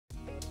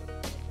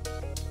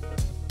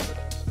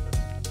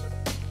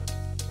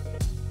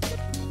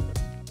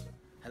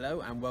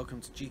Hello and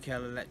welcome to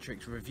GKL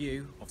Electric's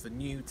review of the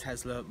new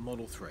Tesla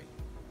Model 3.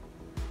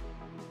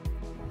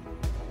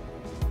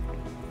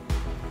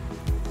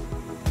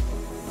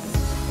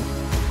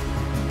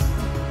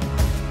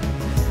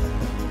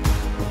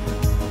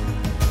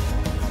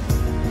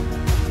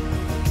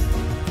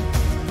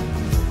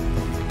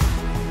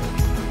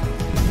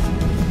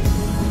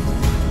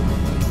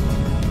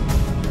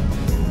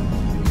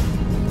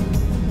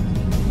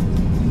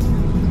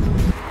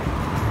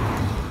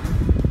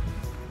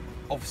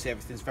 Obviously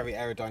everything's very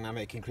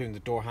aerodynamic, including the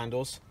door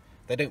handles.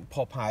 They don't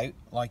pop out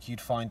like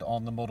you'd find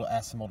on the Model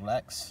S and Model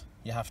X.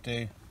 You have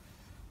to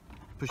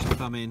push the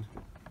thumb in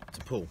to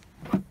pull.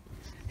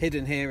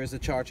 Hidden here is a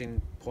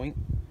charging point.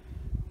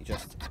 You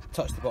just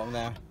touch the bottom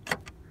there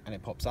and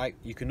it pops out.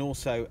 You can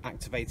also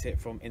activate it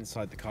from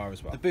inside the car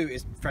as well. The boot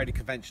is fairly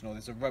conventional.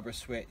 There's a rubber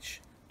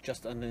switch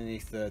just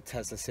underneath the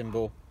Tesla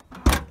symbol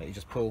that you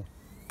just pull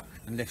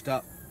and lift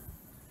up.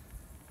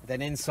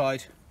 Then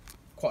inside,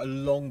 quite a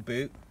long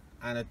boot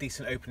and a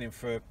decent opening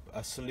for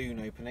a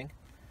saloon opening.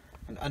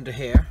 And under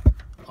here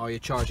are your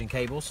charging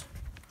cables.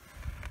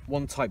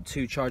 One Type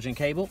 2 charging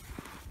cable.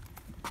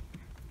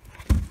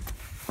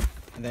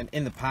 And then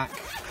in the pack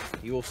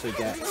you also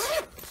get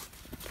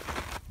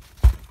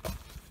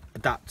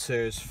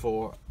adapters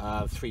for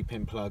a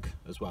 3-pin plug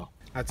as well.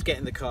 Now to get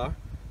in the car,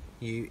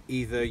 you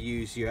either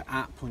use your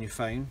app on your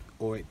phone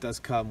or it does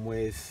come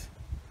with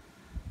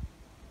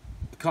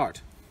a card.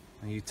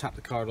 And you tap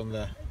the card on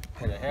the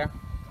pillar here.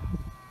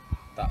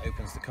 That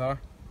opens the car.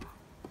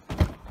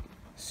 As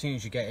soon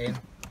as you get in,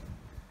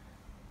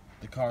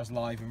 the car is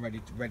live and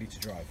ready to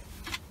drive.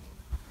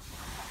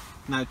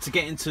 Now to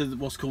get into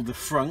what's called the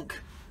frunk,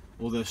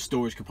 or the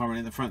storage compartment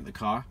in the front of the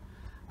car,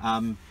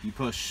 you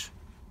push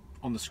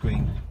on the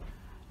screen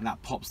and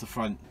that pops the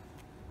front.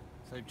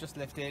 So just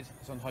lifted,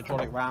 it's on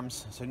hydraulic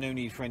rams, so no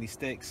need for any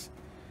sticks.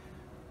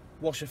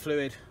 Washer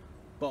fluid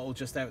bottle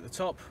just out at the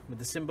top with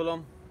the symbol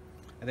on,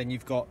 and then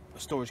you've got a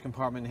storage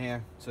compartment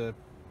here to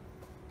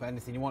put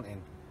anything you want in.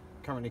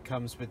 Currently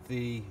comes with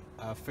the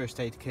first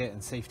aid kit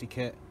and safety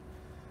kit,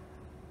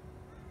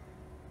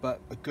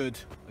 but a good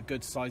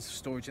size of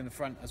storage in the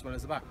front as well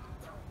as the back.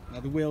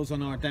 Now the wheels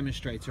on our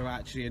demonstrator are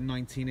actually a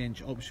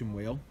 19-inch option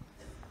wheel.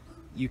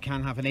 You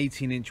can have an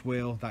 18-inch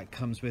wheel that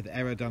comes with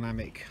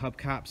aerodynamic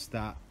hubcaps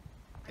that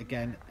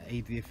again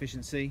aid the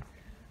efficiency,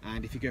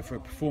 and if you go for a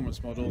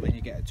performance model then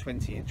you get a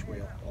 20-inch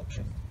wheel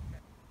option.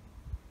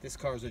 This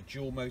car is a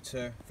dual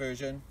motor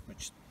version,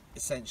 which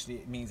essentially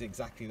it means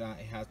exactly that.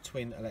 It has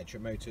twin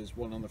electric motors,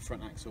 one on the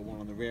front axle, one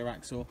on the rear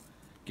axle,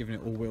 giving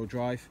it all-wheel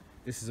drive.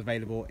 This is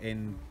available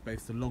in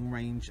both the long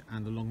range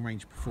and the long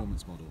range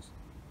performance models.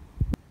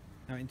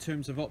 Now in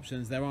terms of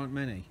options, there aren't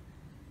many.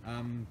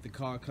 The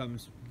car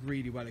comes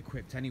really well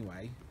equipped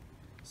anyway,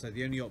 so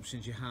the only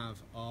options you have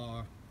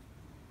are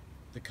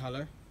the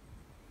colour,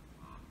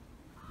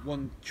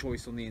 one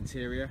choice on the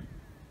interior,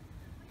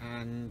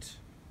 and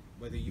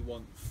whether you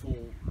want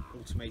full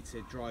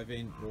automated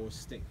driving or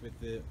stick with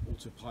the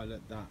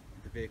autopilot that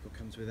the vehicle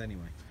comes with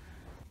anyway.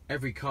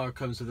 Every car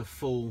comes with a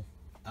full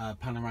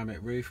panoramic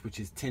roof, which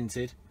is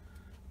tinted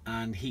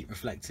and heat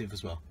reflective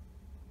as well.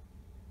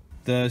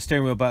 The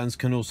steering wheel buttons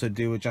can also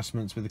do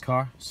adjustments with the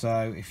car.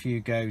 So if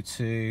you go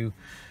to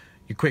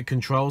your quick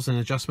controls and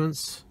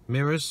adjustments,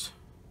 mirrors,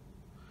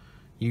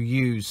 you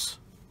use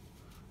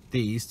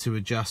these to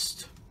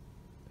adjust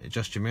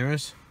your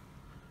mirrors,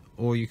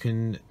 or you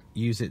can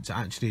use it to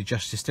actually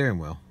adjust your steering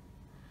wheel.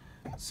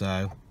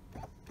 So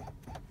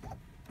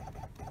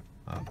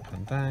up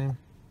and down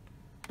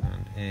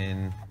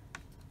and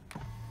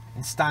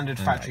in standard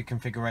factory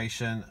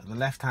configuration. The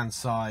left hand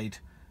side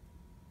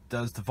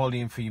does the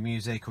volume for your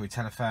music or your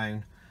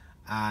telephone,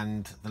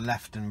 and the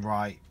left and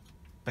right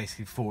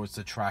basically forwards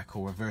the track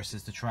or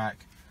reverses the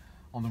track.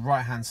 On the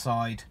right hand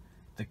side,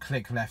 the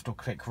click left or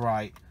click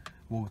right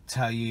will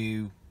tell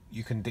you,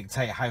 you can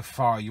dictate how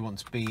far you want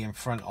to be in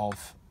front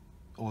of,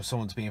 or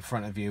someone to be in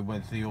front of you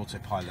with the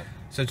autopilot.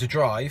 So to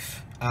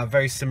drive,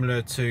 very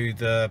similar to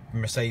the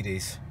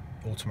Mercedes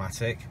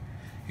automatic,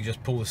 you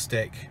just pull the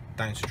stick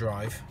down to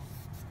drive.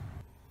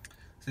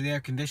 So the air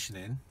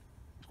conditioning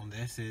on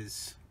this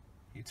is,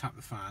 you tap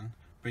the fan,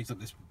 brings up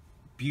this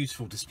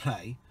beautiful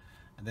display,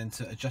 and then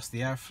to adjust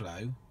the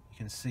airflow, you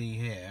can see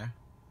here,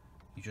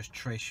 you just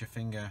trace your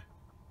finger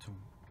to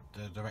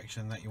the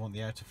direction that you want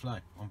the air to flow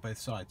on both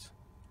sides.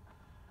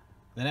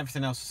 Then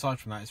everything else aside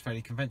from that is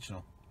fairly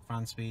conventional.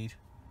 Fan speed,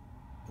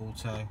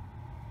 auto,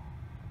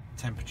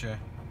 temperature.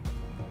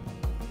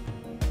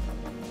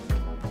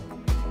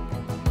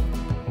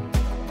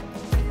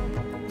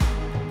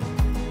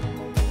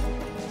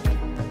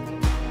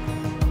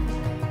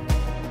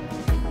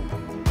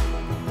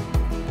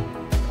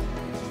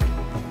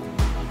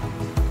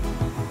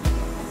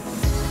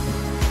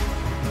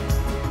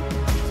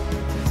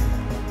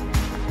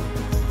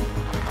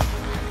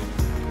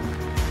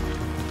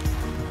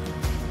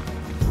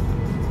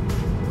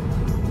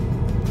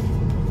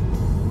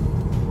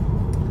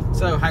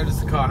 So how does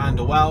the car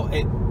handle? Well,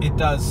 it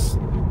does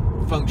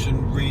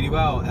function really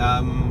well.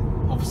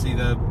 Obviously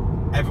the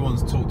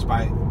everyone's talked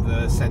about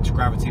the centre of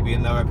gravity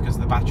being lower because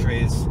of the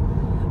batteries,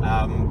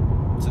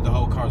 so the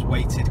whole car is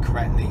weighted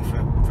correctly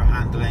for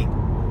handling.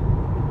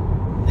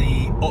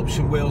 The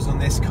option wheels on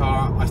this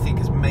car, I think,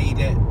 has made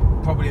it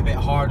probably a bit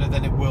harder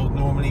than it will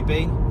normally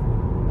be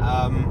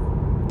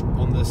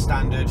on the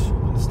standard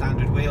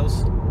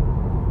wheels.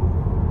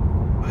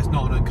 But it's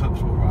not an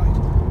uncomfortable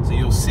ride. So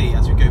you'll see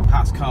as we go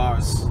past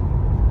cars,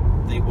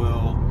 they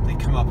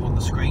come up on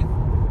the screen,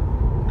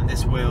 and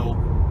this will,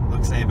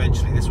 like I say,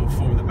 eventually this will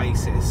form the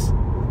basis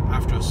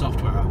after a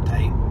software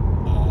update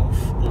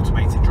of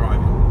automated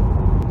driving.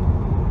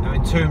 Now,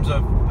 in terms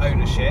of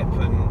ownership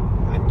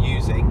and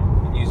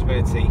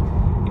usability,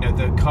 you know,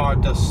 the car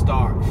does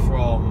start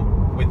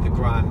from, with the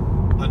grant,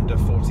 under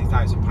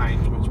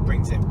 £40,000, which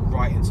brings it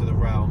right into the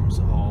realms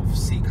of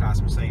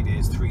C-Class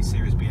Mercedes, 3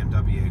 Series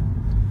BMW.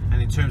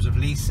 And in terms of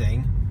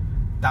leasing,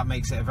 that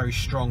makes it a very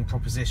strong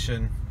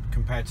proposition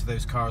compared to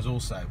those cars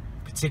also,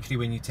 particularly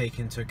when you take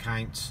into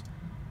account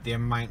the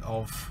amount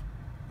of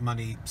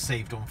money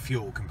saved on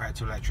fuel compared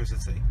to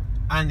electricity,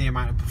 and the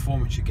amount of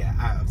performance you get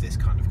out of this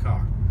kind of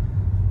car.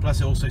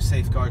 Plus it also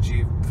safeguards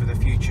you for the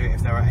future.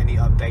 If there are any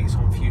updates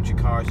on future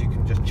cars, you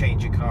can just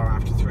change your car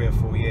after 3 or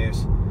 4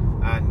 years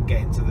and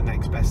get into the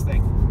next best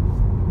thing.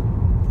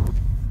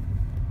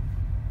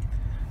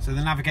 So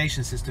the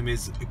navigation system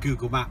is a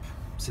Google Map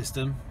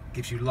system,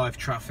 gives you live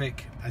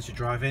traffic as you're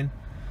driving,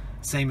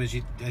 same as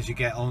you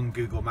get on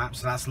Google Maps.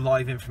 So that's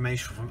live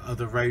information from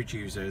other road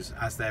users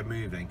as they're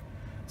moving.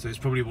 So it's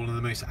probably one of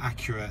the most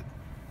accurate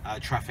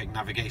traffic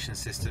navigation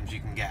systems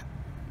you can get.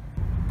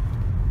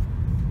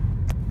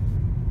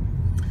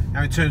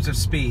 Now, in terms of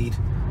speed,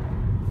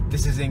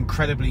 this is an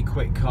incredibly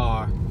quick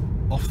car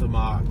off the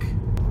mark,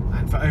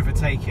 and for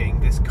overtaking,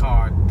 this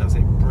car does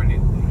it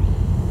brilliantly.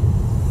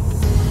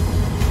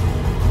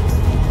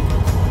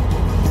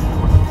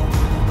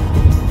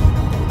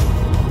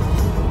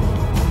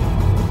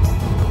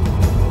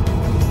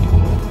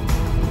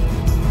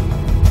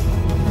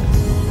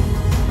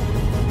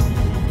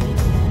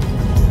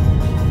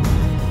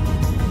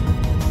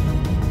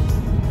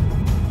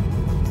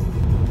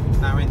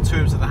 Now, in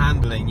terms of the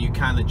handling, you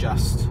can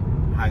adjust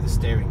how the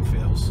steering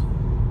feels.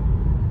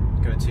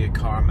 Go into your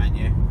car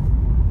menu,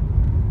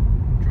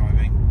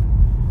 driving,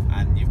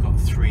 and you've got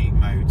 3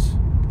 modes: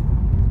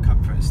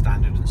 comfort,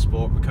 standard and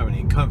sport. We're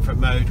currently in comfort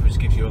mode, which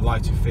gives you a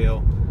lighter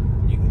feel.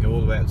 You can go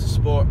all the way up to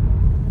sport,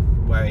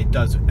 where it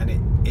does, and it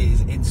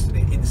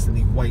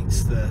instantly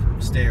weights the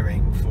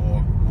steering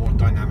for more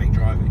dynamic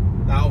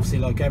driving. Now, obviously,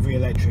 like every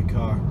electric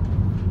car,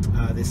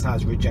 this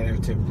has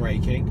regenerative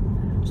braking.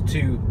 There's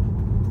 2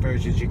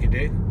 versions you can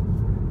do,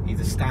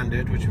 either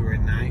standard, which we're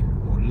in now,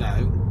 or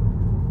low,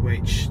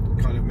 which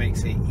kind of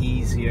makes it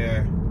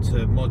easier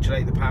to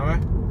modulate the power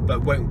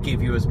but won't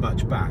give you as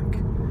much back.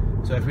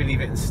 So if we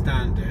leave it in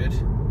standard,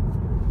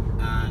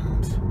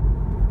 and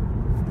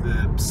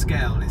the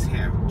scale is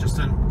here just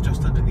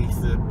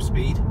underneath the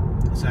speed,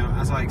 so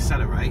as I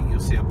accelerate you'll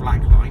see a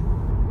black line,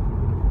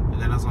 and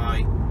then as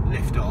I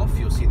lift off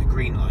you'll see the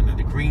green line. And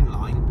the green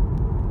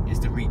line is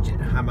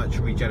how much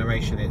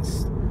regeneration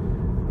it's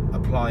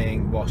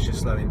applying whilst you're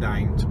slowing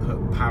down to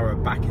put power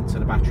back into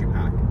the battery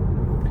pack.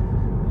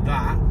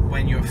 That,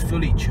 when you're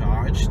fully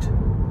charged,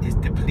 is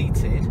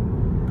depleted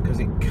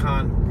because it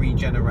can't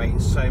regenerate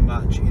so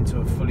much into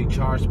a fully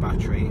charged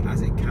battery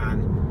as it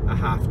can a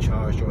half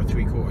charged or a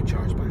 3/4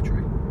 charged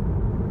battery.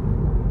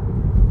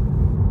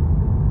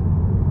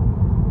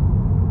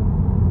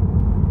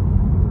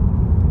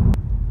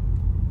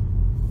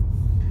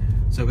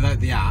 So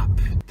without the app,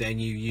 then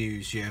you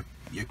use your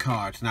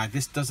card. Now,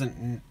 this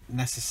doesn't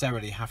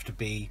necessarily have to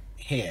be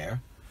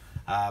here.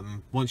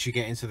 Once you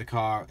get into the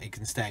car, it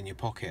can stay in your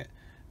pocket.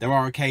 There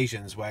are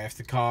occasions where if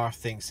the car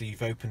thinks that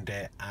you've opened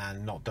it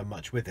and not done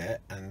much with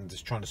it and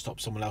is trying to stop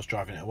someone else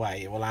driving it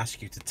away, it will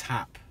ask you to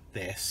tap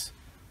this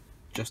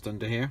just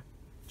under here,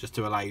 just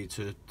to allow you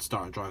to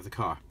start and drive the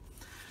car.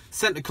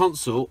 Center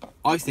console,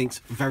 I think, is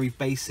very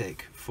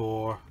basic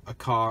for a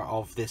car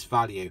of this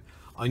value.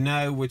 I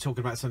know we're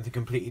talking about something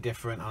completely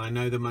different, and I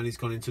know the money's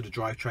gone into the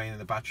drivetrain and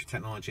the battery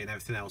technology and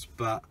everything else,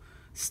 but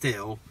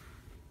still,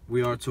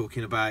 we are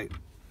talking about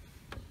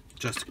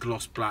just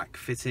gloss black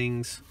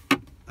fittings,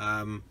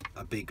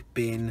 a big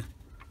bin,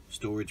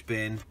 storage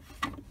bin,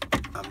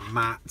 a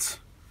mat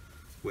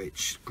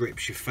which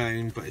grips your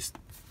phone, but it's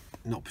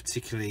not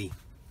particularly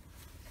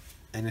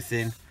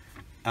anything.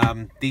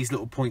 These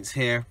little points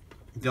here,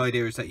 the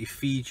idea is that you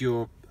feed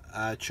your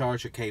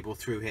charger cable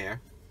through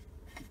here,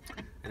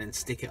 and then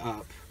stick it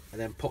up, and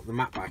then pop the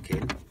mat back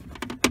in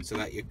so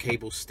that your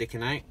cable's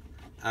sticking out,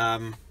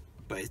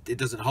 but it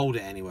doesn't hold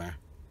it anywhere.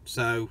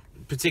 So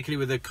particularly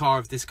with a car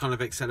of this kind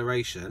of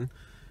acceleration,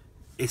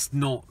 it's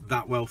not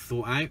that well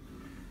thought out.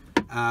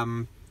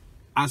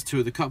 As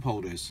to the cup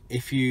holders,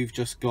 if you've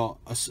just got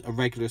a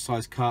regular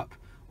size cup,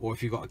 or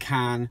if you've got a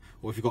can,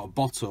 or if you've got a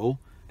bottle,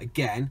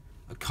 again,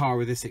 a car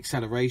with this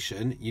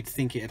acceleration, you'd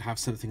think it'd have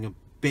something a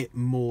bit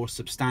more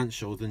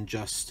substantial than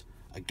just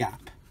a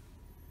gap.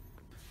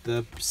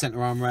 The center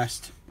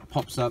armrest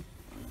pops up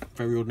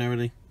very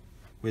ordinarily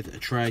with a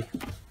tray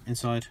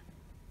inside.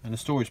 and a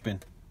storage bin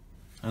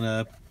and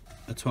a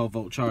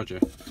 12-volt charger.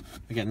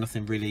 Again,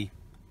 nothing really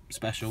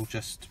special,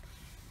 just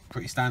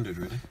pretty standard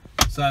really.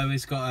 So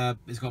it's got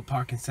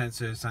parking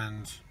sensors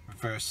and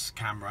reverse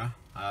camera.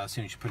 As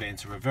soon as you put it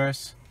into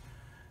reverse,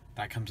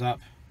 that comes up,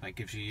 that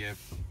gives you your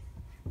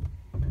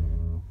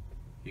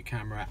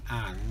camera,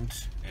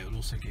 and it will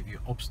also give you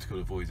obstacle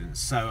avoidance.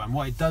 So, and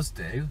what it does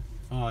do,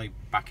 if I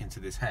back into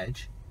this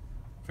hedge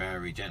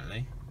very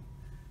gently,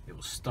 it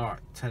will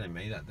start telling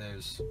me that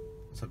there's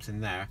something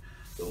there.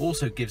 It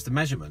also gives the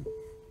measurement,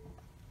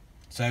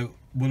 so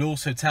will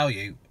also tell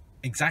you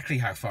exactly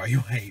how far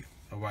you're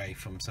away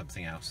from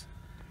something else.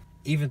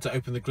 Even to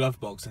open the glove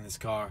box in this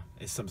car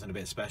is something a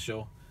bit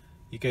special.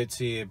 You go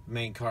to your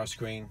main car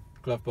screen,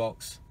 glove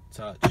box,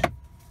 touch,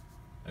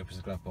 opens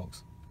the glove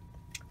box.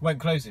 Won't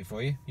close it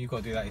for you, you've got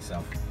to do that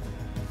yourself.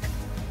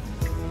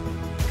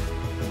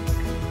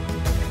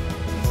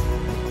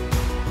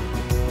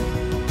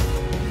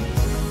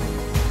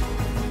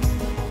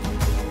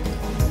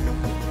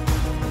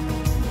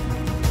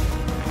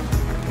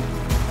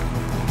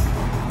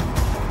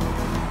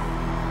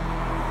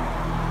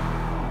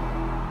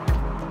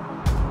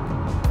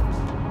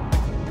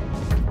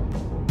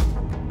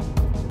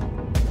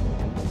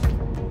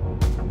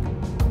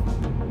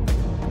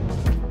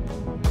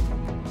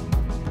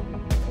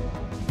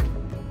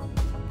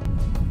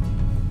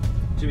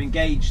 To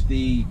engage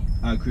the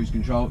cruise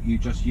control, you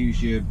just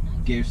use your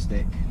gear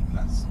stick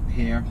that's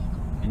here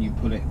and you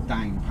pull it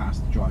down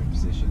past the drive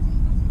position,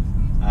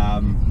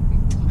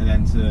 and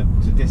then to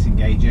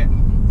disengage it,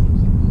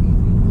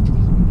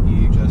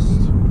 you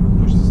just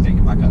push the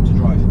stick back up to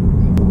drive.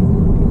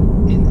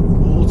 It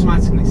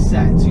automatically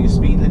set to your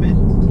speed limit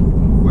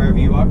wherever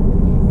you are.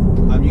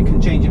 You can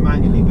change it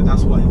manually, but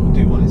that's what it will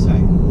do on its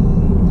own.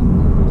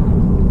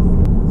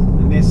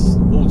 And this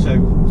auto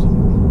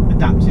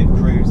adaptive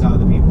cruise,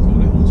 other people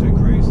call it auto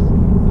cruise,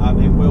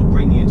 it will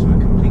bring you to a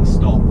complete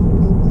stop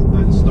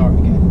and start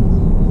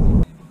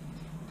again.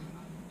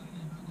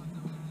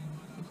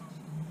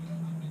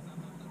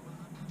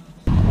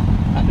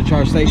 At the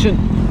charge station,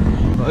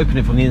 I'll open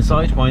it from the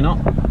inside, why not?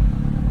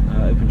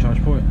 Open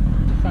charge port.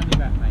 Front your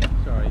back, mate,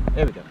 sorry.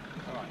 There we go.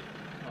 Alright.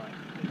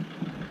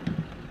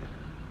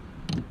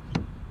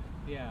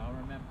 Yeah, I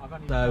remember. I've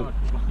only So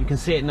you can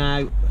see it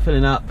now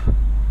filling up,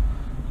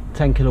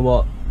 10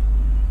 kilowatt.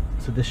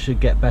 So this should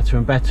get better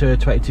and better.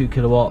 22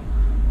 kilowatt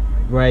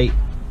rate.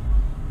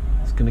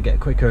 It's going to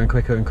get quicker and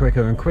quicker and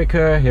quicker and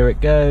quicker. Here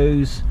it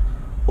goes,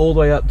 all the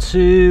way up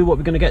to what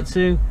we're going to get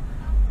to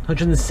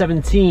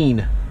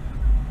 117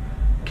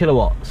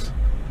 kilowatts,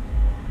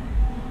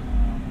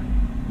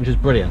 which is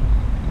brilliant.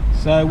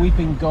 So we've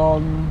been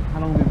gone,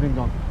 how long have we been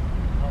gone?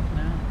 Half an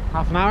hour.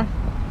 Half an hour.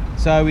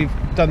 So we've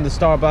done the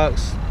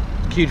Starbucks,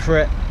 queued for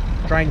it,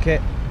 drank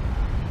it.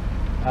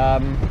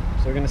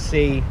 So we're going to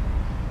see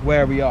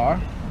where we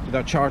are with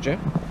our charger,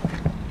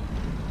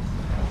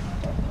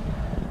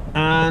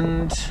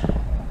 and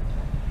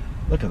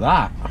look at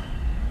that.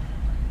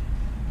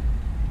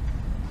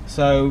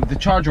 So the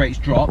charge rate's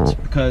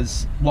dropped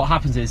because what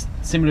happens is,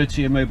 similar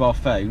to your mobile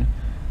phone,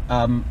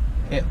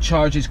 it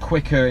charges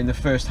quicker in the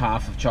first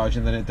half of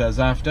charging than it does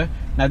after.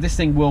 Now this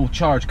thing will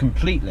charge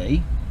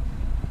completely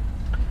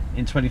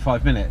in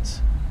 25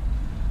 minutes,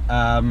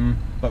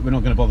 but we're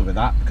not going to bother with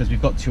that because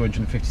we've got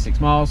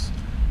 256 miles.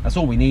 That's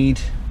all we need,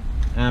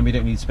 and we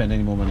don't need to spend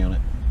any more money on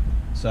it.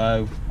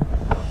 So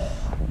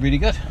really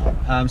good.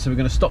 So we're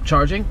going to stop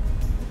charging.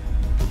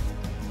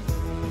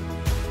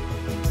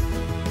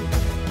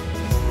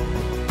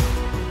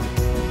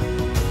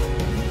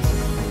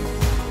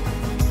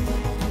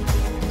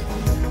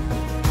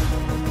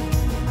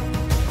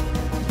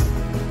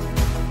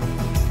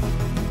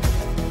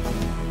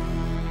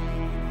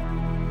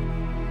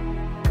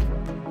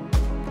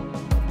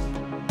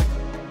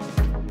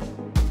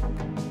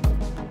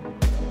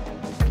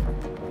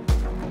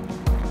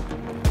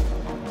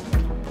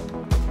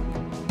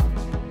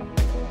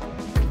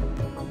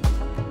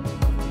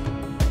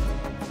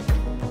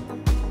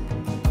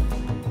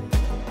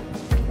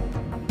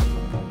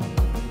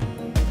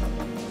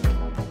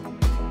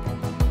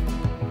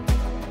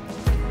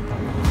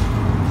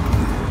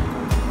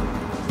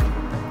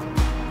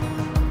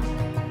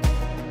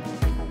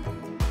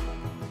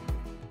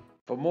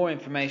 For more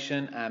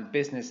information and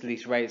business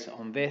lease rates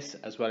on this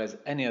as well as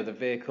any other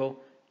vehicle,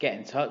 get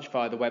in touch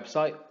via the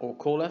website or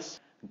call us.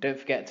 And don't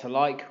forget to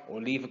like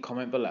or leave a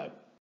comment below.